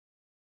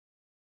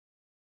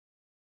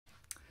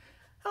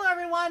Hello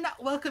everyone,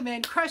 welcome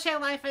in Crochet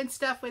Life and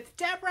Stuff with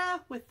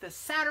Debra with the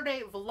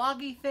Saturday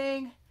vloggy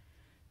thing.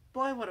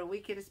 Boy, what a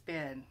week it has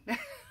been.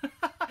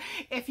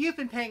 If you've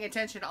been paying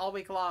attention all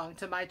week long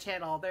to my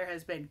channel, there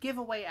has been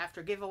giveaway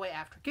after giveaway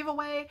after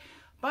giveaway,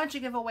 bunch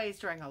of giveaways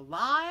during a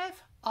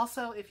live.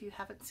 Also, if you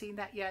haven't seen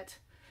that yet,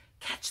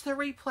 catch the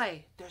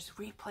replay. There's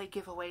replay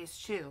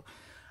giveaways too.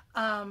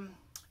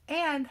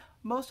 And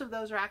most of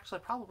those are actually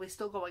probably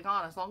still going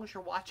on as long as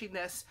you're watching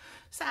this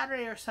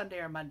Saturday or Sunday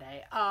or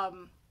Monday.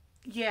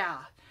 Yeah,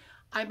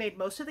 I made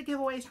most of the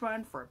giveaways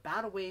run for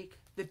about a week.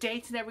 The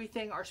dates and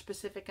everything are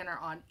specific and are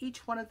on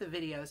each one of the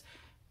videos.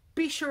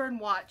 Be sure and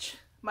watch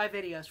my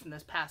videos from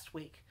this past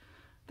week.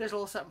 There's a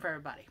little something for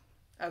everybody.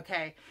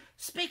 Okay,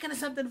 speaking of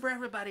something for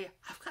everybody,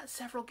 I've got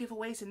several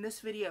giveaways in this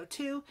video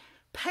too.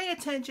 Pay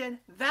attention,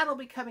 that'll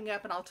be coming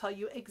up and I'll tell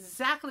you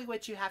exactly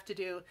what you have to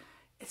do.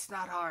 It's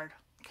not hard,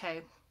 okay?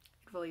 It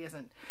really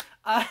isn't.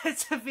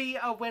 To be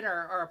a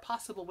winner or a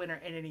possible winner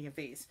in any of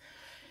these.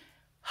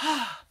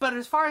 But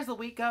as far as the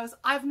week goes,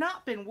 I've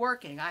not been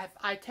working.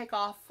 I take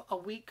off a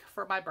week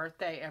for my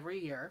birthday every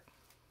year.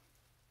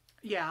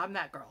 Yeah, I'm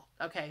that girl.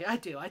 Okay, I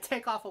do. I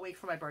take off a week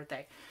for my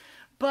birthday.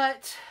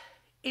 But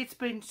it's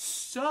been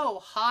so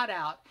hot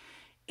out.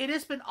 It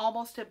has been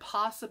almost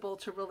impossible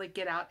to really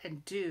get out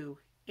and do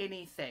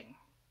anything.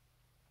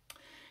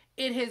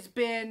 It has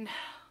been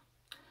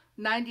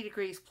 90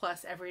 degrees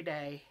plus every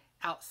day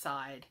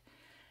outside.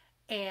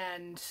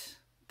 And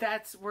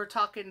we're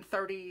talking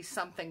 30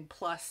 something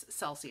plus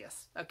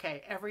Celsius,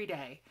 okay, every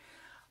day.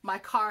 My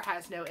car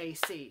has no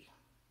AC.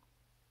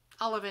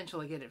 I'll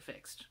eventually get it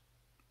fixed.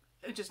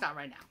 Just not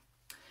right now.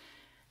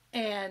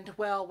 And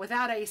well,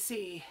 without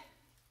AC,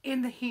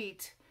 in the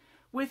heat,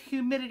 with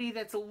humidity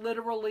that's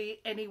literally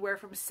anywhere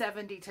from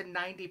 70 to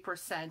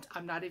 90%,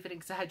 I'm not even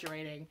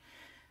exaggerating.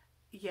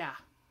 Yeah.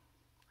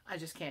 I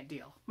just can't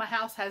deal. My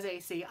house has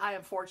AC. I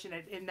am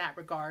fortunate in that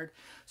regard.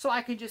 So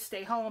I can just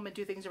stay home and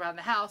do things around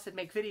the house and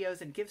make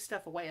videos and give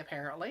stuff away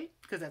apparently,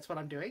 because that's what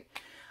I'm doing.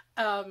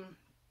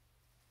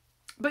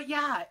 But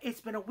yeah, it's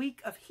been a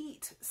week of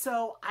heat.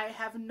 So I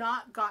have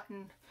not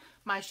gotten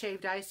my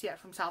shaved ice yet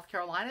from South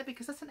Carolina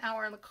because that's an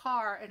hour in the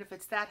car. And if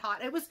it's that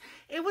hot, it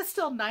was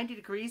still 90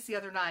 degrees the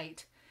other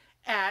night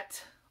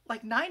at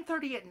like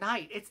 9:30 at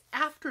night. It's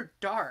after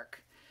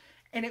dark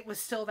and it was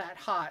still that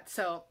hot.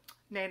 So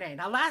nay.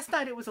 Now last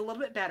night it was a little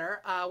bit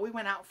better. We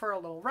went out for a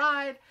little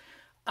ride.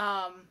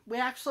 We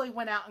actually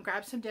went out and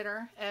grabbed some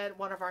dinner at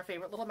one of our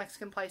favorite little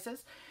Mexican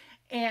places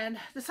and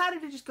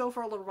decided to just go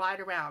for a little ride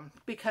around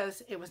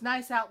because it was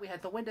nice out. We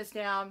had the windows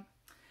down.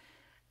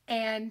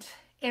 And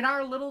in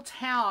our little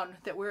town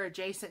that we're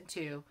adjacent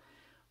to,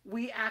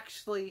 we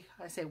actually,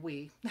 I say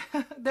we,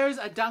 there's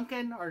a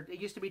Dunkin', or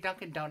it used to be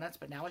Dunkin' Donuts,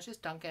 but now it's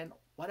just Dunkin',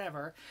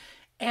 whatever.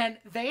 And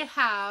they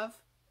have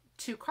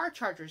 2 car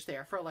chargers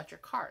there for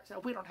electric cars. Now,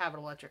 we don't have an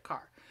electric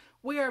car.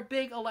 We are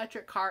big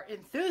electric car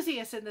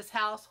enthusiasts in this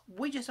house.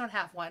 We just don't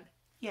have one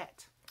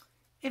yet.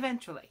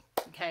 Eventually,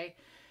 okay?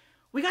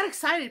 We got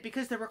excited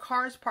because there were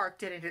cars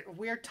parked in it at a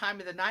weird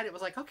time of the night. It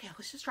was like, okay,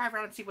 let's just drive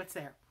around and see what's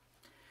there.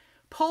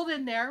 Pulled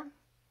in there.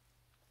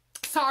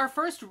 Saw our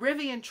first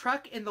Rivian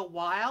truck in the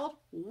wild.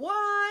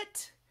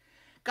 What?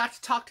 Got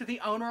to talk to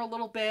the owner a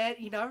little bit.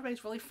 You know,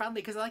 everybody's really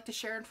friendly because they like to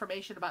share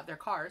information about their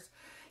cars.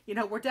 You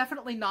know, we're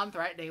definitely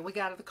non-threatening. We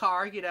got out of the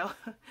car, you know,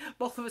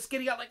 both of us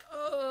getting out like,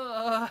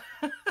 ugh.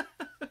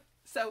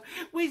 So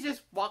we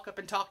just walk up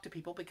and talk to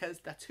people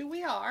because that's who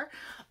we are.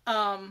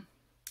 And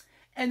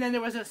then there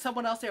was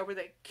someone else there with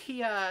a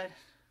Kia, I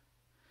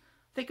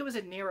think it was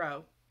a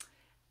Nero.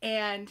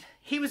 And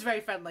he was very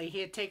friendly.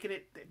 He had taken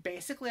it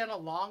basically on a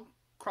long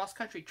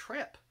cross-country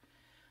trip.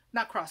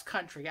 Not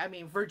cross-country, I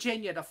mean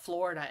Virginia to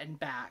Florida and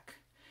back.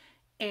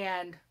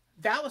 And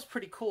that was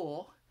pretty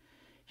cool.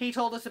 He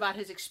told us about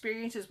his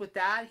experiences with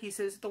that. He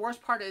says the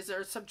worst part is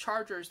there's some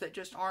chargers that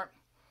just aren't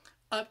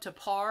up to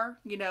par.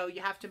 You know,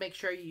 you have to make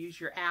sure you use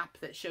your app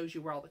that shows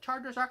you where all the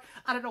chargers are.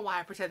 I don't know why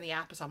I pretend the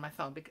app is on my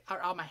phone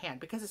or on my hand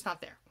because it's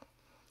not there.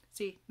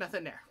 See,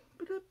 nothing there.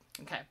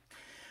 Okay.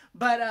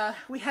 But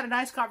we had a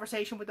nice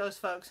conversation with those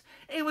folks.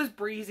 It was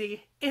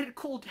breezy. It had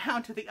cooled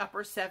down to the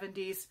upper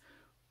 70s.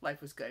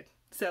 Life was good.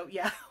 So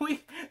yeah,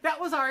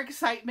 that was our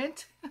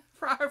excitement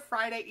for our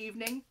Friday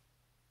evening.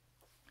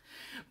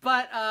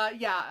 But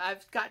yeah,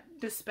 I've got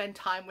to spend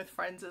time with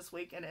friends this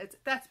week and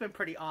that's been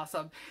pretty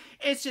awesome.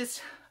 It's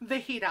just, the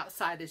heat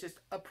outside is just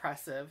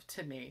oppressive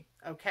to me,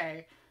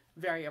 okay?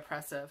 Very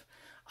oppressive.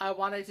 I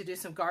wanted to do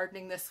some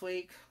gardening this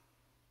week.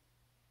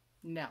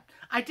 No.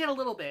 I did a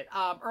little bit.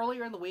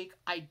 Earlier in the week,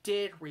 I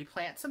did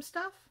replant some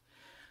stuff.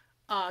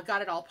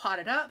 Got it all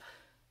potted up.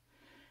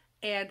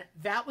 And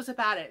that was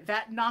about it.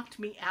 That knocked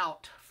me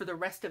out for the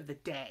rest of the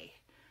day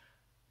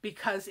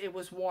because it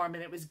was warm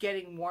and it was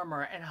getting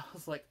warmer. And I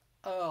was like,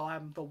 oh,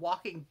 I'm the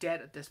Walking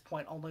Dead at this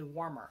point, only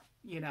warmer.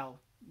 You know,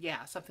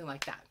 yeah, something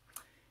like that.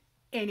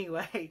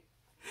 Anyway,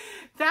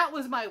 that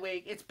was my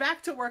week. It's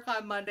back to work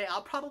on Monday.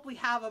 I'll probably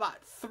have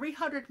about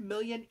 300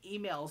 million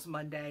emails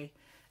Monday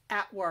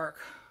at work.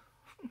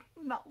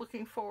 Not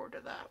looking forward to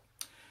that.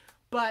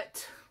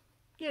 But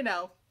you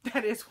know,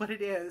 that is what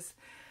it is.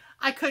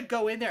 I could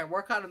go in there and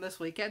work on them this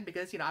weekend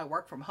because, you know, I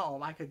work from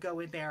home. I could go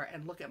in there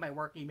and look at my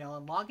work email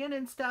and log in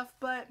and stuff,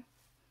 but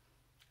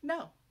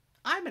no.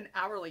 I'm an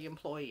hourly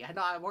employee. I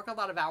know I work a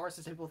lot of hours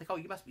and people think, oh,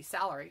 you must be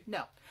salary.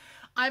 No,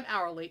 I'm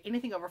hourly.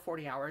 Anything over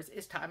 40 hours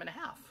is time and a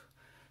half.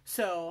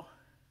 So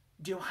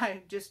do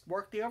I just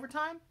work the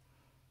overtime?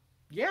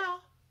 Yeah,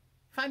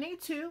 if I need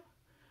to.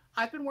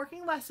 I've been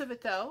working less of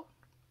it though.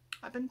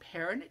 I've been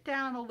paring it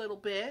down a little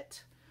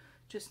bit,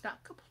 just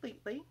not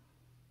completely.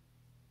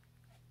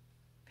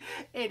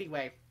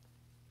 Anyway,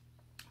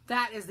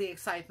 that is the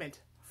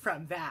excitement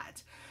from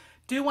that.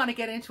 Do want to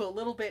get into a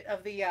little bit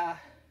of the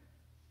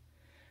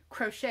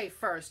crochet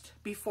first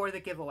before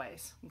the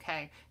giveaways.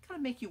 Okay,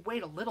 gotta make you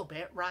wait a little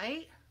bit,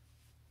 right?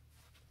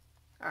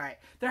 All right,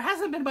 there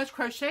hasn't been much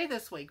crochet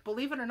this week,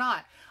 believe it or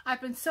not.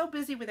 I've been so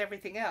busy with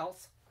everything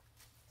else.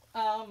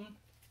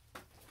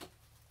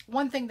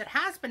 One thing that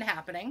has been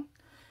happening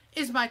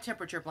is my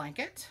temperature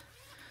blanket.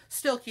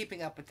 Still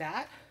keeping up with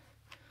that.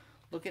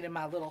 Looking in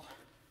my little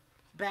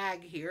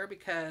bag here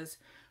because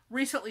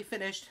recently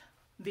finished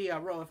the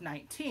row of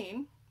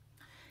 19.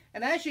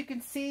 And as you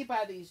can see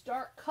by these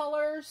dark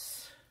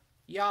colors,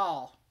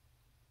 y'all,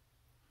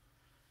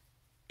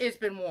 it's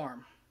been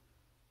warm.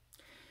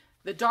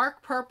 The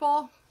dark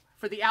purple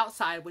for the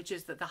outside, which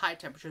is the high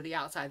temperature, the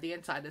outside, the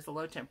inside is the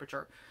low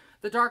temperature.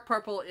 The dark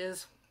purple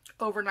is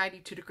over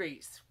 92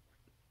 degrees.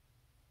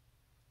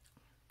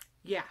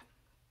 Yeah.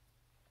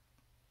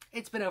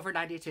 It's been over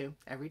 92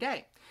 every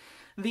day.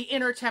 The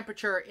inner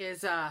temperature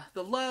is the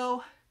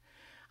low.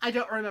 I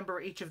don't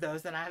remember each of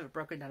those, and I have it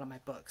broken down on my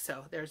book.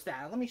 So there's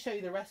that. Let me show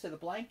you the rest of the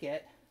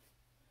blanket.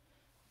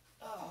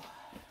 Oh.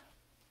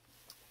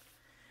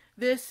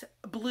 This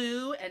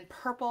blue and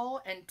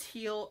purple and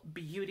teal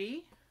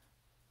beauty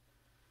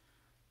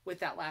with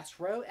that last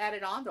row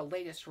added on, the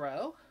latest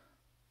row.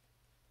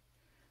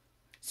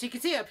 So you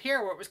can see up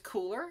here where it was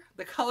cooler,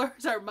 the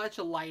colors are much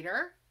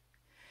lighter.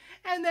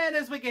 And then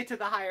as we get to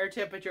the higher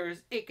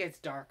temperatures, it gets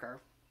darker.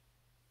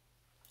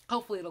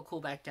 Hopefully it'll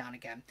cool back down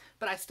again,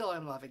 but I still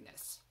am loving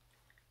this.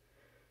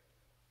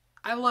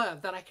 I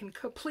love that I can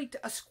complete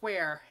a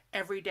square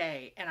every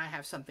day and I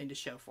have something to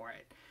show for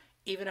it,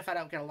 even if I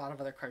don't get a lot of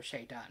other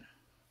crochet done,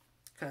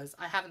 because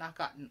I have not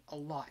gotten a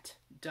lot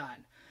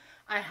done.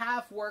 I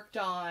have worked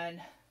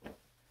on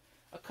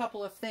a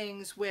couple of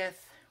things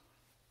with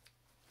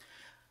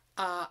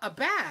a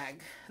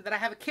bag that I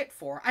have a kit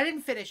for. I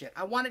didn't finish it.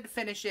 I wanted to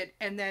finish it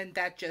and then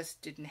that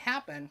just didn't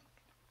happen.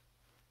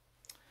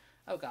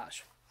 Oh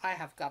gosh. I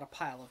have got a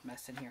pile of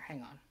mess in here.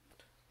 Hang on.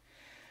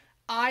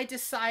 I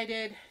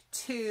decided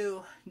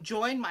to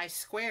join my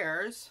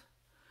squares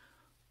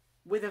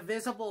with a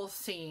visible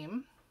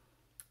seam.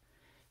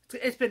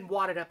 It's been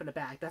wadded up in a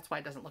bag. That's why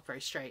it doesn't look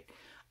very straight.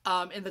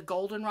 In the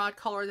goldenrod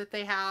color that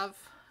they have.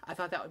 I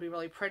thought that would be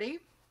really pretty.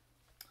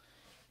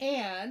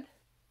 And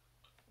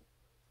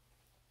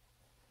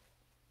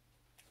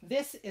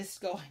this is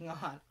going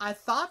on. I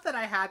thought that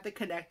I had the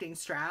connecting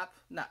strap,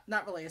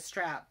 not really a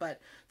strap,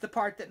 but the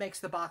part that makes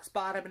the box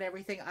bottom and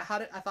everything. I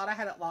thought I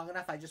had it long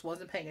enough. I just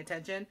wasn't paying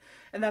attention.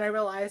 And then I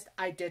realized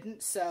I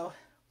didn't. So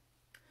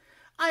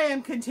I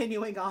am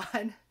continuing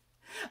on.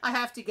 I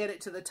have to get it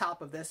to the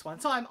top of this one.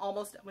 So I'm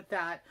almost done with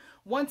that.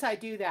 Once I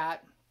do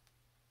that,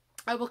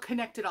 I will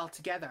connect it all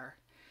together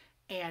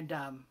and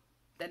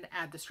then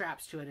add the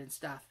straps to it and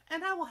stuff.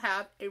 And I will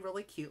have a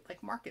really cute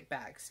like market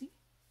bag. See?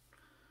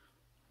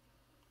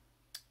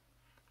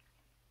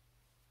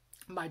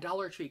 My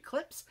Dollar Tree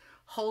clips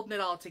holding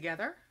it all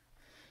together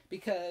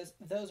because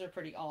those are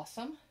pretty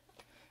awesome.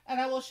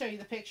 And I will show you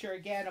the picture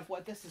again of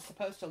what this is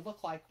supposed to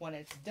look like when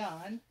it's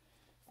done.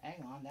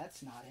 Hang on,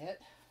 that's not it.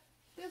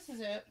 This is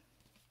it.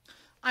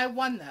 I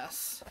won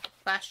this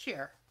last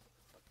year.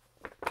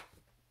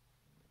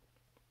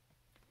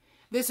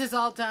 This is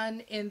all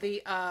done in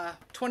the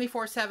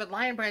 24/7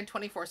 Lion Brand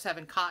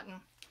 24/7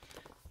 cotton,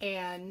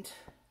 and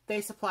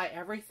they supply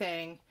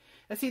everything.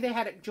 And see, they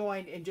had it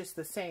joined in just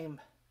the same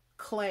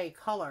clay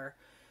color,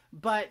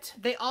 but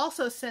they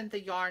also sent the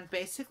yarn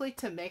basically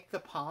to make the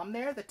palm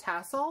there, the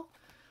tassel,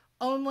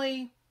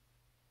 only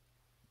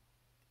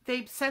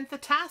they sent the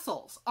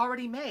tassels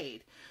already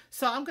made.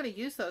 So I'm going to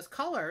use those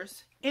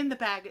colors in the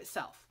bag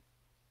itself.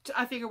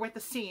 I figure with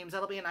the seams,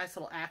 that'll be a nice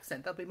little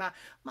accent. That'll be my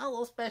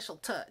little special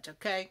touch,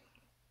 okay?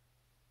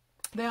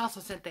 They also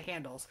sent the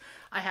handles.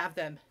 I have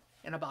them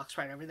in a box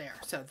right over there.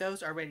 So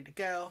those are ready to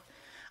go.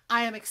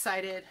 I am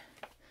excited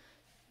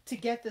to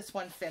get this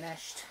one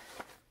finished.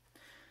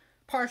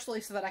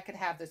 Partially so that I could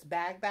have this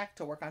bag back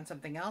to work on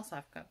something else.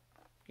 I've got,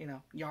 you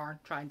know, yarn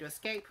trying to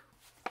escape.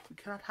 We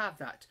cannot have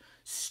that.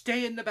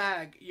 Stay in the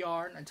bag,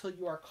 yarn, until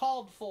you are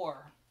called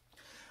for.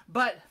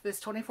 But this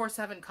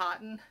 24/7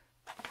 cotton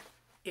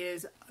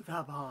is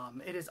the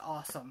bomb. It is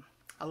awesome.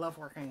 I love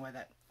working with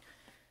it.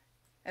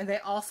 And they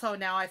also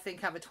now, I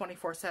think, have a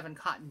 24/7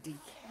 cotton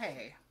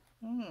DK.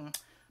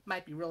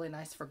 Might be really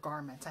nice for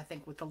garments. I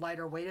think with the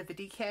lighter weight of the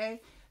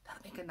DK,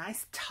 that'll make a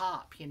nice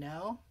top, you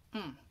know?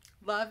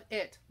 Love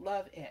it.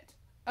 Love it.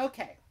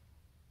 Okay.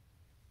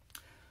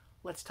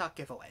 Let's talk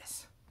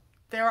giveaways.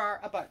 There are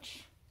a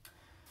bunch.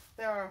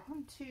 There are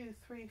 1, 2,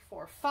 3,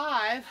 4,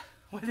 5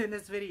 within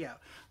this video.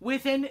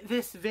 Within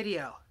this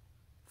video,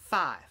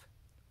 5.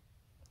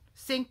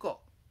 Cinco.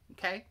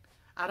 Okay?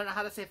 I don't know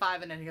how to say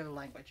 5 in any other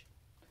language.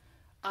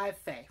 I've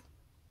fe.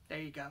 There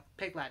you go.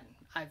 Pig Latin.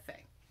 I've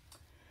fe.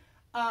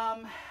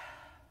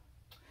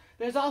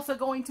 There's also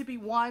going to be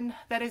one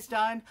that is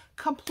done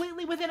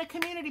completely within a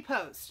community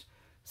post.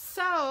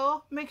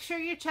 So make sure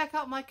you check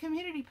out my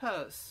community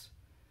posts.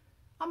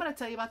 I'm going to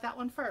tell you about that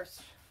one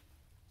first.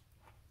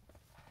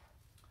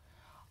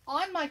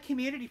 On my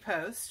community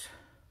post,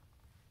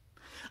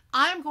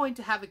 I'm going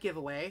to have a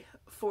giveaway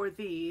for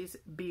these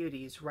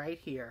beauties right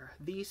here.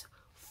 These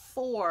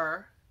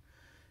 4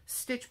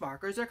 stitch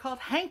markers. They're called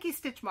hanky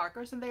stitch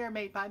markers, and they are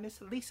made by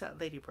Miss Lisa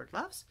Ladybird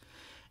Loves.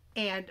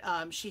 And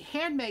she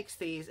hand makes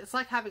these. It's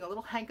like having a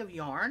little hank of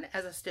yarn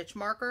as a stitch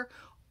marker,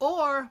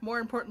 or more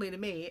importantly to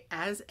me,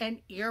 as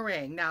an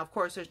earring. Now, of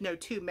course, there's no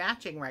 2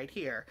 matching right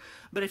here,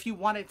 but if you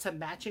wanted some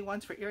matching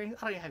ones for earrings,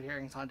 I don't even have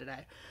earrings on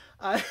today.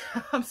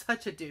 I'm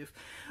such a doof.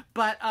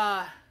 But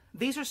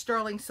these are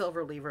sterling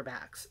silver lever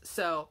backs,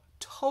 so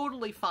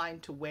totally fine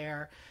to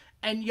wear.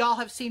 And y'all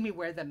have seen me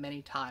wear them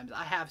many times.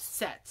 I have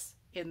sets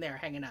in there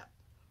hanging up.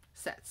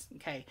 Sets,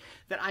 okay,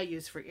 that I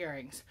use for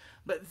earrings.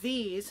 But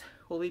these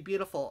will be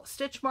beautiful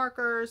stitch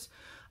markers,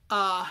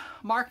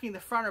 marking the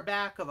front or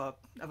back of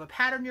a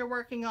pattern you're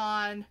working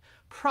on,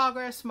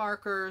 progress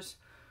markers.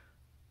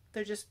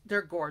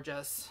 They're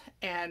gorgeous,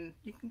 and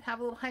you can have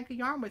a little hank of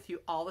yarn with you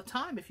all the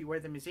time if you wear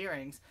them as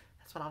earrings.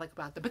 That's what I like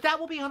about them. But that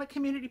will be on a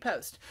community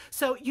post,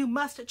 so you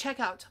must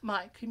check out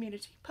my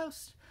community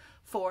post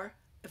for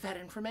that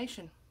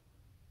information.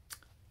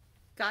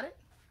 Got it?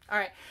 All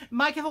right.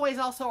 My giveaways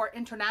also are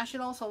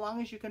international, so long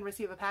as you can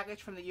receive a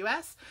package from the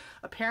U.S.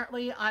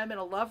 Apparently, I'm in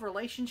a love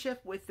relationship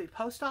with the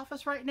post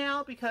office right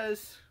now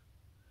because,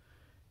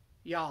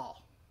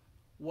 y'all,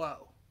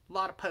 whoa, a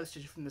lot of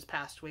postage from this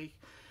past week,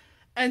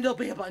 and there'll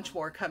be a bunch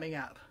more coming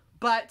up.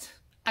 But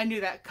I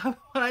knew that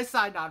when I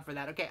signed on for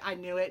that. Okay, I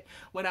knew it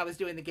when I was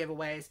doing the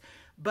giveaways,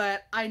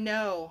 but I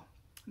know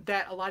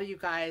that a lot of you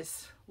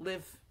guys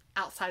live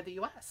outside the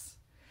U.S.,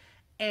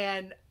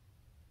 and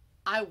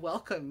I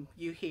welcome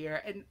you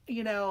here. And,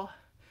 you know,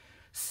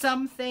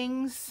 some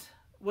things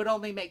would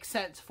only make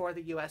sense for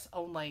the U.S.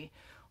 only.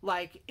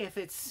 Like if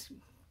it's,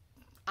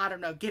 I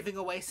don't know, giving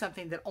away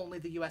something that only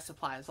the U.S.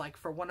 supplies. Like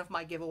for one of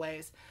my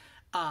giveaways,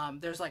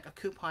 there's like a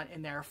coupon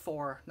in there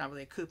for, not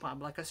really a coupon,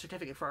 but like a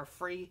certificate for a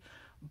free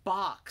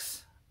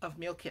box of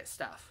meal kit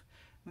stuff.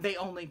 They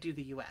only do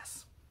the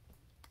U.S.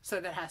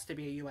 So that has to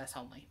be a U.S.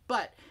 only.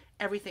 But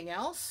everything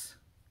else,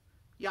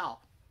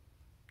 y'all,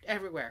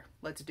 everywhere,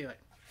 let's do it.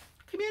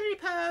 Community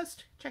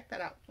post. Check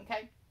that out,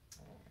 okay?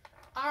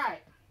 All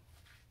right.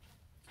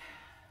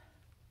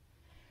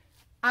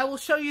 I will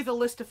show you the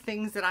list of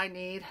things that I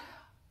need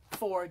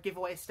for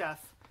giveaway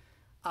stuff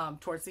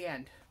towards the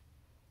end.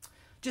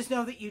 Just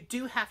know that you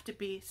do have to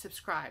be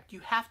subscribed.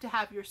 You have to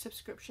have your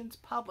subscriptions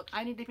public.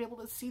 I need to be able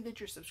to see that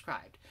you're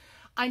subscribed.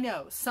 I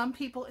know some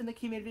people in the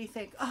community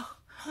think, oh,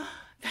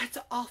 that's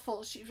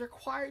awful. She's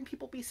requiring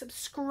people be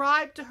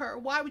subscribed to her.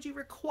 Why would you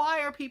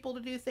require people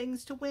to do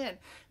things to win?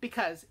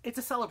 Because it's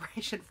a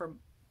celebration for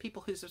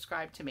people who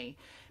subscribe to me,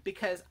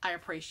 because I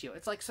appreciate you.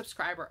 It's like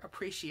subscriber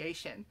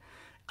appreciation.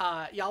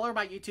 Y'all are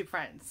my YouTube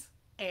friends,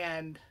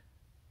 and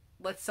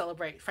let's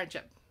celebrate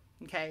friendship,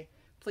 okay?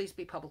 Please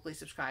be publicly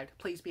subscribed.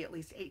 Please be at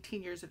least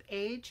 18 years of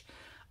age,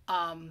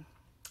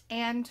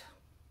 and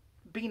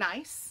be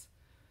nice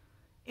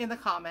in the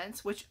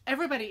comments, which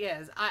everybody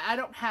is. I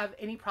don't have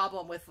any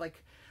problem with,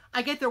 like,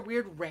 I get the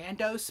weird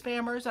rando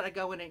spammers that I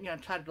go in and, you know,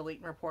 try to delete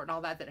and report and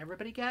all that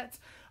everybody gets,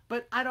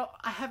 but I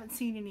haven't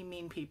seen any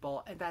mean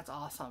people, and that's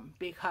awesome,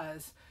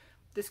 because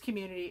this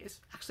community is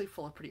actually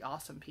full of pretty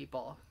awesome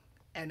people,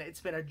 and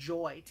it's been a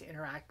joy to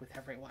interact with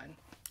everyone.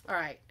 All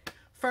right,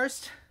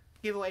 first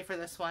giveaway for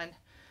this one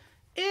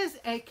is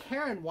a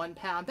Karen 1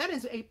 pound. That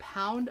is a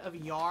pound of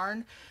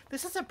yarn.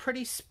 This is a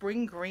pretty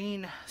spring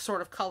green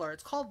sort of color.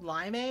 It's called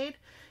Limeade.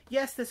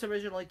 Yes, this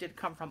originally did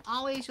come from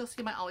Ollie's. You'll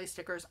see my Ollie's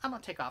stickers. I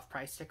don't take off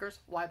price stickers.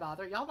 Why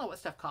bother? Y'all know what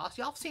stuff costs.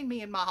 Y'all have seen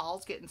me in my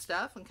hauls getting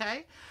stuff,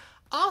 okay?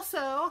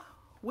 Also,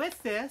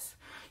 with this,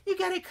 you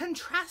get a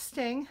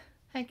contrasting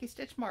hanky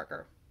stitch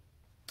marker.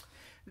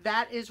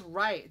 That is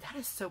right. That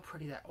is so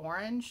pretty, that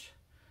orange.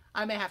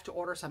 I may have to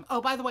order some.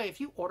 Oh, by the way,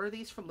 if you order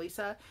these from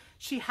Lisa,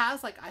 she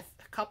has like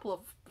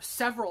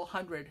several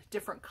hundred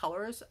different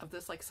colors of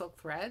this like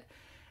silk thread,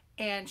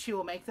 and she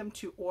will make them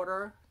to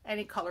order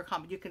any color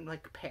combo. You can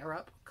like pair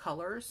up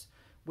colors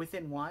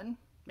within one,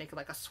 make it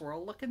like a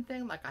swirl looking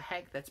thing, like a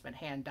hank that's been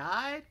hand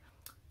dyed.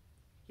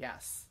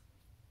 Yes,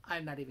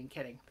 I'm not even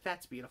kidding.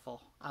 That's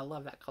beautiful. I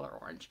love that color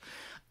orange.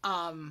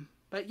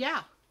 But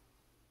yeah,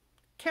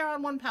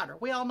 Karen 1 pounder.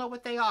 We all know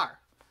what they are.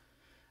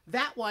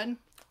 That one,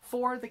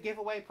 for the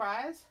giveaway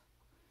prize,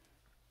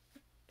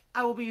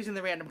 I will be using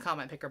the random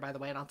comment picker, by the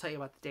way, and I'll tell you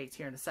about the dates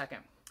here in a second.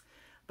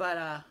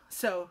 But,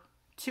 so,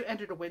 to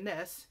enter to win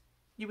this,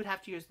 you would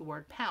have to use the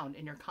word pound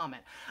in your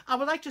comment. I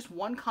would like just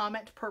one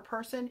comment per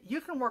person.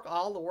 You can work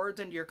all the words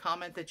into your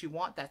comment that you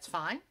want. That's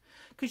fine,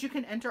 because you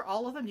can enter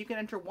all of them. You can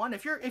enter one.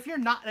 If you're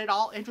not at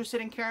all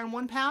interested in carrying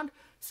 1 pound,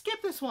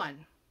 skip this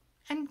one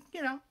and,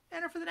 you know,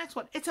 enter for the next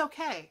one. It's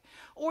okay.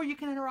 Or you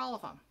can enter all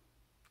of them.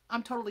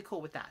 I'm totally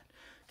cool with that.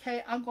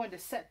 Okay, I'm going to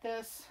set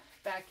this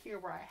back here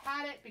where I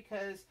had it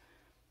because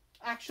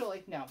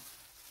actually, no.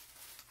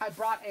 I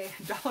brought a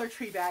Dollar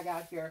Tree bag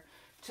out here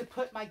to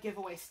put my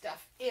giveaway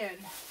stuff in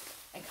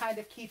and kind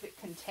of keep it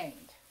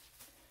contained.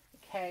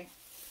 Okay.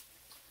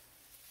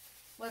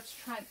 Let's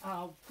try.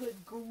 Oh, good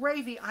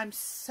gravy. I'm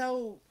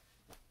so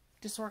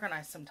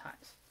disorganized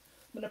sometimes.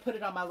 I'm going to put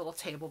it on my little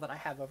table that I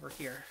have over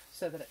here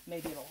so that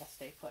maybe it'll all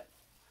stay put.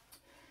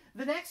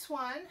 The next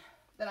one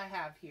that I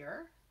have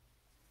here,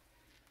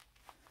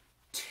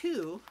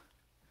 2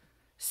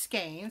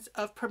 skeins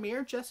of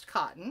Premier Just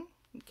Cotton.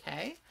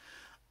 Okay.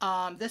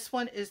 This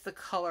one is the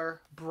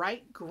color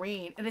Bright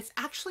Green, and it's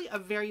actually a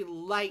very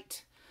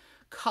light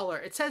color.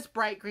 It says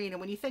bright green,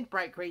 and when you think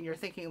bright green, you're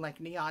thinking like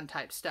neon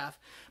type stuff,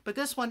 but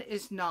this one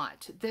is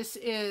not. This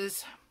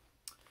is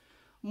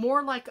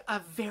more like a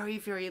very,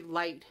 very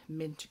light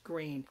mint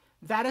green.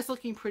 That is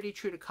looking pretty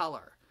true to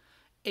color.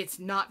 It's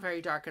not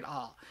very dark at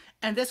all.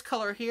 And this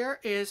color here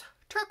is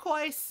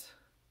turquoise.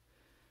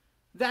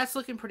 That's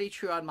looking pretty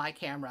true on my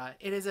camera.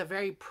 It is a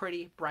very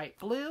pretty bright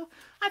blue.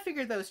 I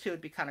figured those two would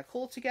be kind of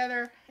cool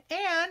together.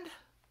 And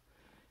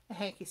a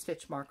hanky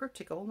stitch marker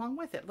to go along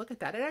with it. Look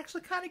at that. It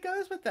actually kind of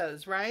goes with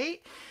those,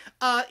 right?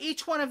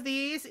 Each one of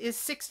these is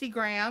 60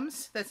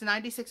 grams. That's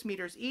 96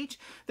 meters each.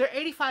 They're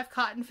 85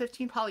 cotton,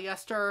 15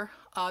 polyester.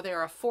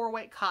 They're a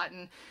 4-weight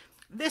cotton.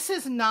 This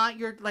is not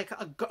your like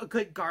a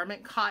good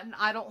garment cotton,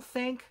 I don't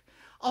think.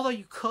 Although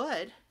you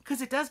could,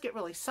 because it does get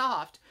really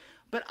soft.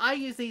 But I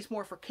use these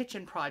more for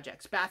kitchen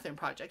projects, bathroom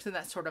projects, and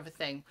that sort of a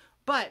thing.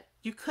 But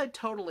you could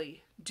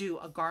totally do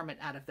a garment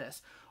out of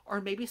this, or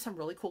maybe some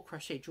really cool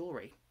crochet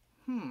jewelry.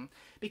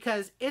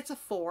 Because it's a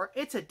 4,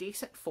 it's a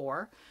decent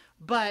 4,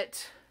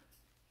 but,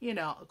 you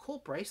know, a cool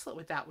bracelet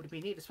with that would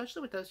be neat,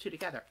 especially with those two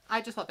together.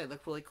 I just thought they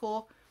looked really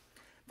cool.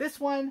 This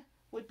one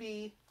would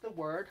be the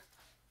word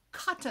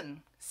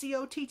cotton,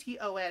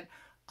 C-O-T-T-O-N.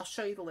 I'll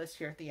show you the list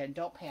here at the end.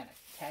 Don't panic,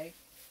 okay?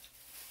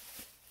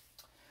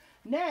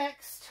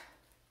 Next...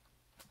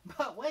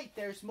 But wait,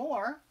 there's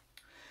more.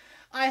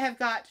 I have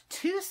got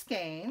 2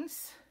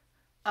 skeins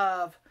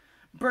of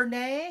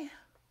Bernat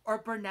or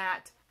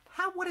Bernat.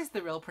 What is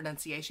the real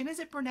pronunciation? Is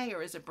it Bernat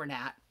or is it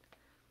Bernat?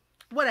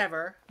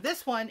 Whatever.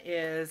 This one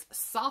is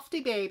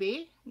Softy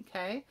Baby.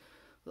 Okay.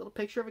 Little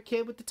picture of a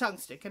kid with the tongue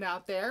sticking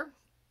out there.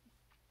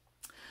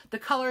 The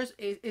colors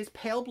is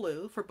pale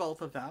blue for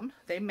both of them.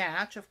 They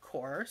match, of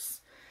course.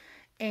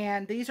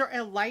 And these are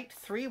a light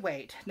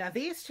 3-weight. Now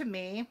these to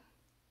me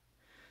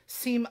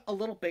seem a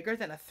little bigger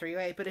than a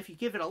 3-weight, but if you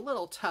give it a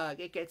little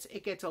tug, it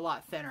gets a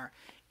lot thinner.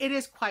 It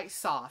is quite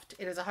soft.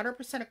 It is 100%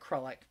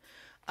 acrylic.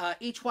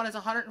 Each one is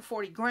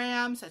 140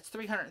 grams. That's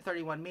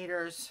 331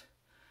 meters.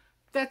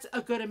 That's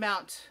a good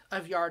amount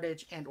of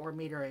yardage and or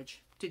meterage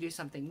to do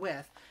something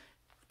with.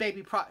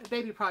 Baby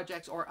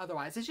projects or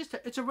otherwise.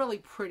 It's a really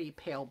pretty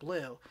pale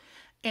blue.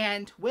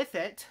 And with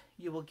it,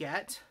 you will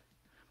get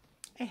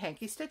a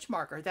hanky stitch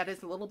marker that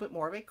is a little bit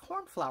more of a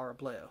cornflower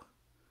blue.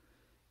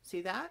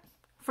 See that?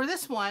 For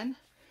this one,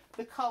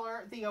 the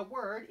color, the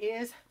word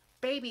is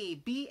baby,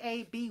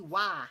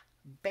 B-A-B-Y,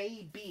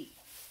 baby.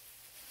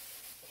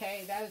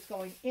 Okay, that is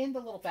going in the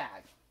little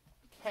bag.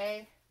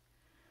 Okay.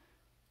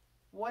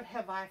 What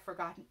have I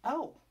forgotten?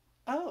 Oh,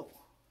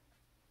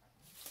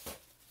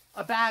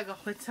 a bag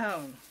of its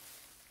own.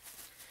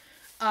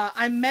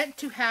 I meant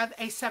to have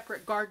a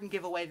separate garden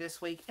giveaway this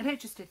week, and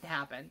it just didn't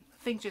happen.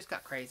 Things just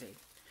got crazy.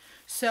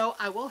 So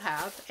I will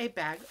have a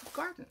bag of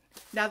garden.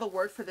 Now the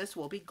word for this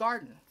will be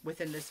garden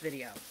within this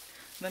video.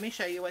 Let me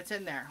show you what's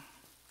in there.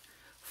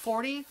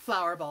 40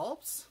 flower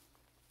bulbs,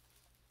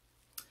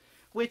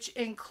 which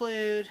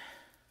include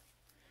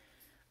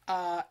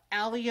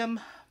allium,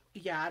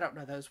 yeah, I don't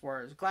know those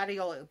words.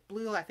 Gladiolus,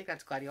 blue, I think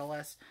that's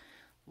gladiolus,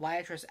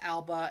 Liatris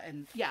alba,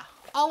 and yeah,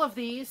 all of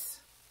these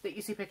that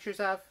you see pictures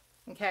of,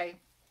 okay?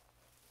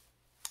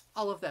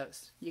 All of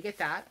those. You get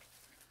that.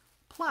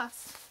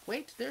 Plus,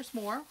 wait, there's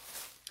more.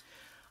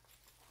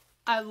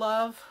 I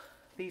love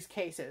these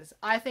cases.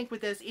 I think with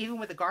this, even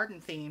with a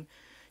garden theme,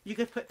 you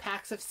could put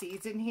packs of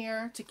seeds in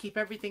here to keep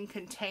everything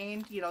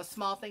contained. You know,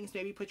 small things,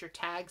 maybe put your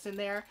tags in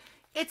there.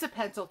 It's a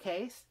pencil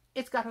case.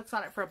 It's got hooks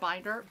on it for a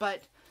binder,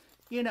 but,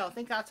 you know,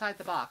 think outside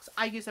the box.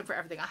 I use them for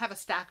everything. I have a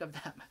stack of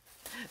them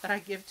that I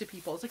give to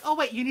people. It's like, oh,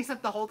 wait, you need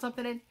something to hold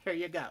something in? Here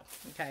you go.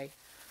 Okay.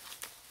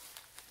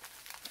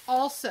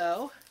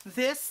 Also,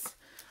 this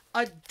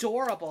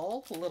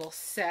adorable little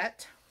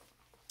set.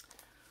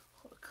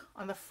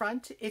 On the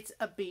front, it's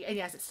a bee. And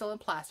yes, it's still in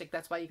plastic.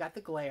 That's why you got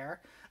the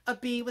glare. A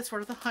bee with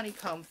sort of the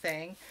honeycomb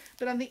thing.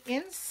 But on the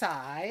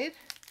inside,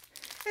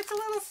 it's a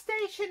little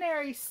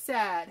stationery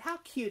set. How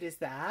cute is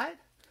that?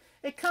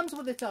 It comes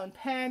with its own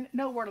pen.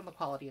 No word on the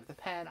quality of the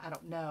pen. I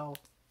don't know.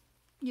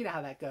 You know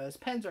how that goes.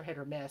 Pens are hit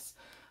or miss.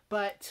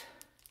 But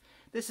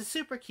This is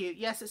super cute.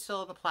 Yes, it's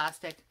still in the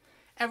plastic.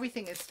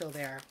 Everything is still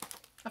there.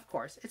 Of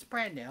course, it's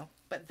brand new,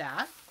 but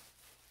that.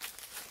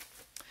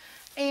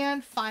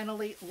 And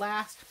finally,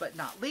 last but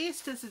not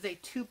least, this is a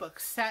 2-book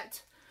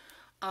set.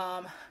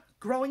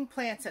 Growing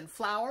Plants and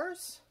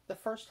Flowers, the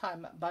first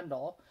time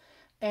bundle.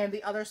 And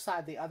the other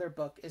side, the other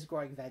book is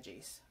Growing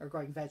Veggies, or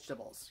Growing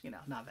Vegetables, you know,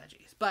 not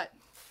veggies. But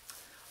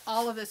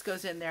all of this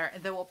goes in there,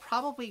 and there will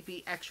probably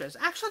be extras.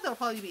 Actually, there'll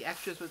probably be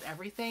extras with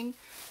everything,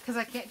 because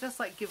I can't just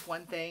like give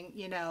one thing,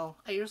 you know.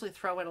 I usually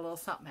throw in a little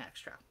something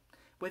extra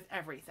with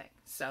everything.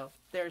 So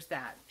there's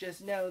that.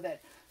 Just know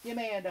that you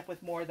may end up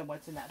with more than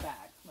what's in that bag.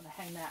 I'm going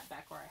to hang that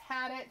back where I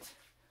had it.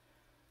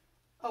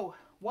 Oh,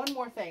 one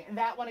more thing. And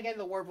that one, again,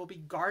 the word will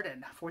be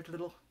garden for the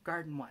little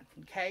garden one.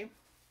 Okay.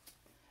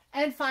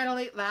 And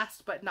finally,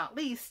 last but not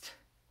least,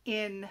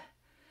 in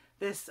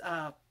this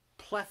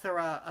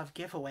plethora of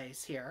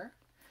giveaways here,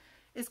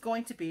 is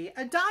going to be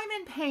a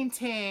diamond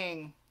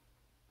painting.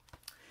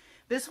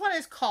 This one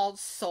is called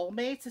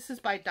Soulmates. This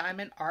is by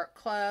Diamond Art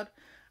Club.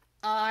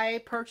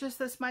 I purchased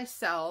this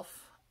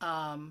myself.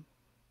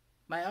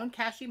 My own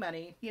cashy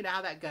money. You know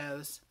how that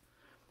goes.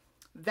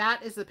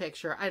 That is the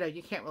picture. I know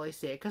you can't really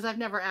see it because I've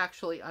never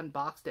actually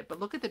unboxed it. But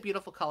look at the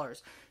beautiful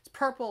colors. It's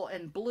purple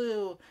and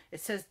blue. It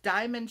says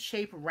diamond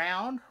shape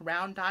round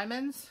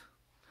diamonds.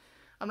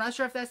 I'm not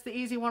sure if that's the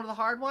easy one or the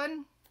hard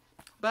one.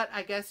 But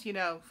I guess, you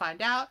know,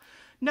 find out.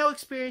 No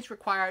experience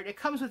required. It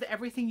comes with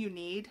everything you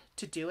need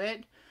to do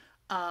it.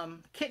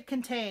 Kit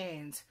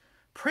contains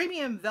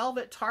premium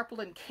velvet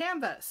tarpaulin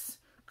canvas,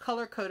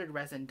 color-coded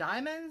resin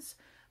diamonds,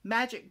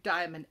 magic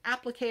diamond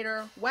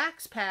applicator,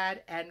 wax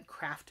pad, and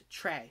craft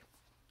tray.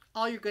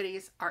 All your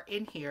goodies are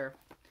in here.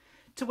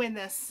 To win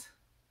this,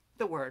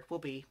 the word will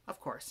be, of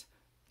course,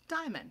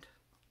 diamond.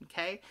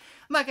 Okay?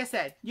 Like I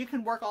said, you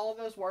can work all of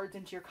those words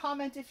into your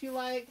comment if you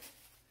like.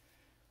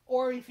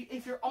 Or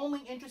if you're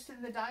only interested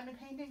in the diamond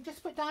painting,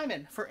 just put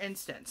diamond, for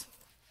instance.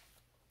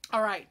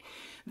 All right.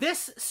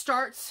 This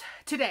starts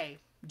today,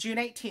 June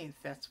 18th.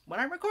 That's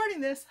when I'm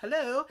recording this.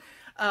 Hello.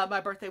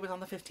 My birthday was on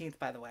the 15th,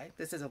 by the way.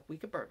 This is a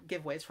week of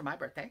giveaways for my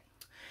birthday.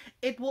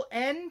 It will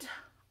end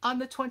on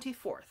the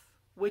 24th,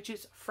 which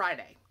is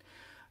Friday.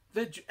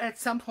 At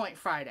some point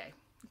Friday.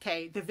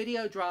 Okay. The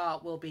video draw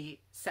will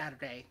be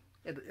Saturday.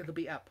 It'll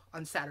be up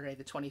on Saturday,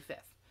 the 25th.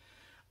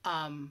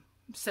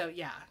 So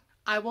yeah.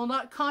 I will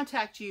not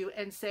contact you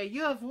and say,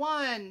 you have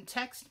won,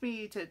 text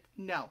me to,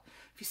 no.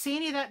 If you see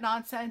any of that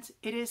nonsense,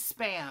 it is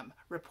spam.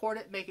 Report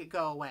it, make it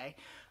go away.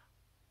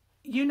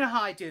 You know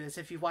how I do this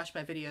if you've watched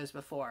my videos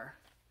before.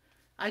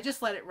 I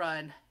just let it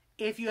run.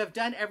 If you have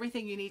done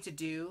everything you need to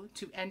do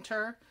to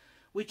enter,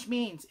 which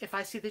means if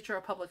I see that you're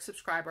a public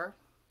subscriber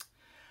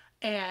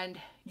and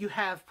you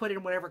have put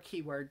in whatever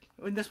keyword,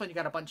 in this one you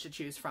got a bunch to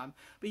choose from,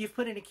 but you've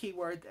put in a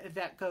keyword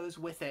that goes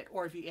with it,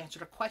 or if you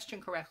answered a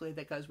question correctly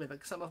that goes with it,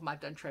 some of them I've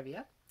done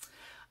trivia,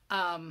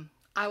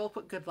 I will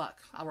put good luck.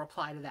 I'll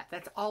reply to that.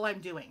 That's all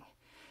I'm doing.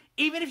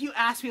 Even if you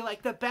ask me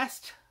like the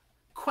best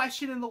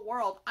question in the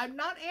world, I'm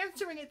not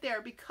answering it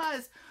there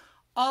because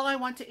all I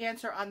want to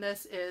answer on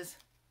this is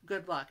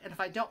good luck. And if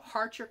I don't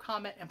heart your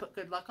comment and put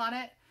good luck on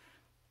it,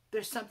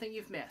 there's something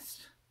you've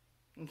missed.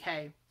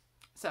 Okay?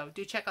 So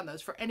do check on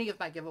those for any of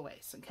my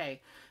giveaways,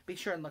 okay? Be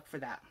sure and look for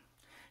that.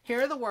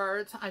 Here are the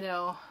words. I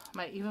know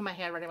even my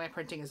handwriting, my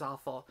printing is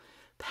awful.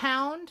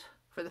 Pound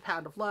for the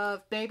pound of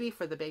love. Baby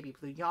for the baby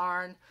blue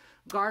yarn.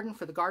 Garden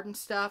for the garden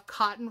stuff.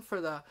 Cotton for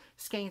the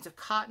skeins of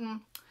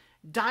cotton.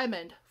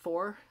 Diamond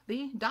for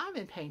the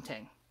diamond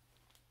painting.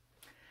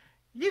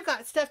 You've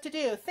got stuff to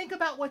do. Think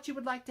about what you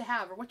would like to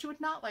have or what you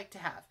would not like to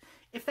have.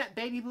 If that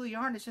baby blue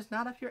yarn is just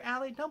not up your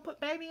alley, don't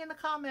put baby in the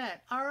comment,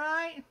 all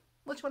right?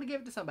 Unless you want to give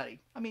it to somebody.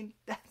 I mean,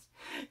 that's,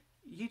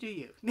 you do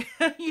you.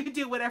 You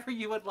do whatever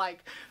you would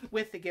like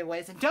with the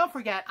giveaways. And don't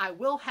forget, I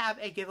will have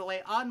a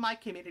giveaway on my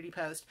community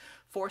post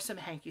for some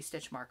hanky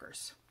stitch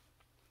markers.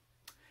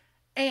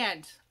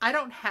 And I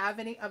don't have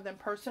any of them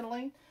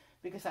personally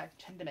because I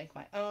tend to make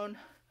my own.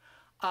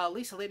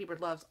 Lisa Ladybird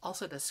Loves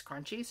also does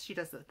scrunchies. She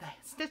does the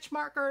stitch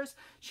markers.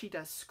 She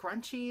does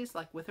scrunchies,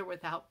 like with or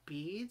without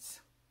beads.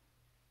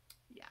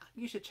 Yeah,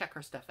 you should check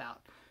her stuff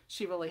out.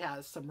 She really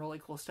has some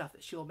really cool stuff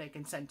that she will make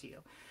and send to you.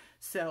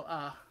 So,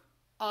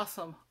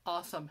 awesome,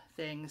 awesome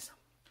things.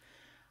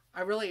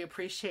 I really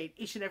appreciate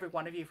each and every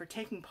one of you for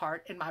taking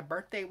part in my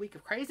birthday week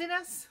of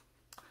craziness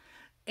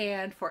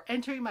and for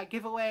entering my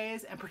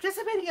giveaways and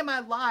participating in my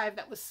live.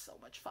 That was so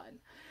much fun.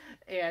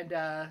 And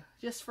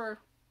just for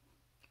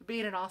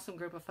being an awesome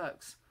group of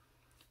folks.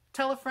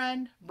 Tell a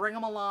friend, bring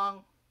them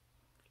along.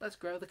 Let's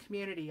grow the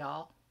community,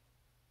 y'all.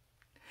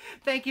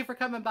 Thank you for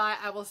coming by.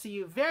 I will see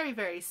you very,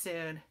 very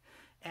soon.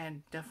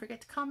 And don't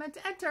forget to comment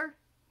to enter.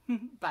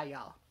 Bye,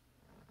 y'all.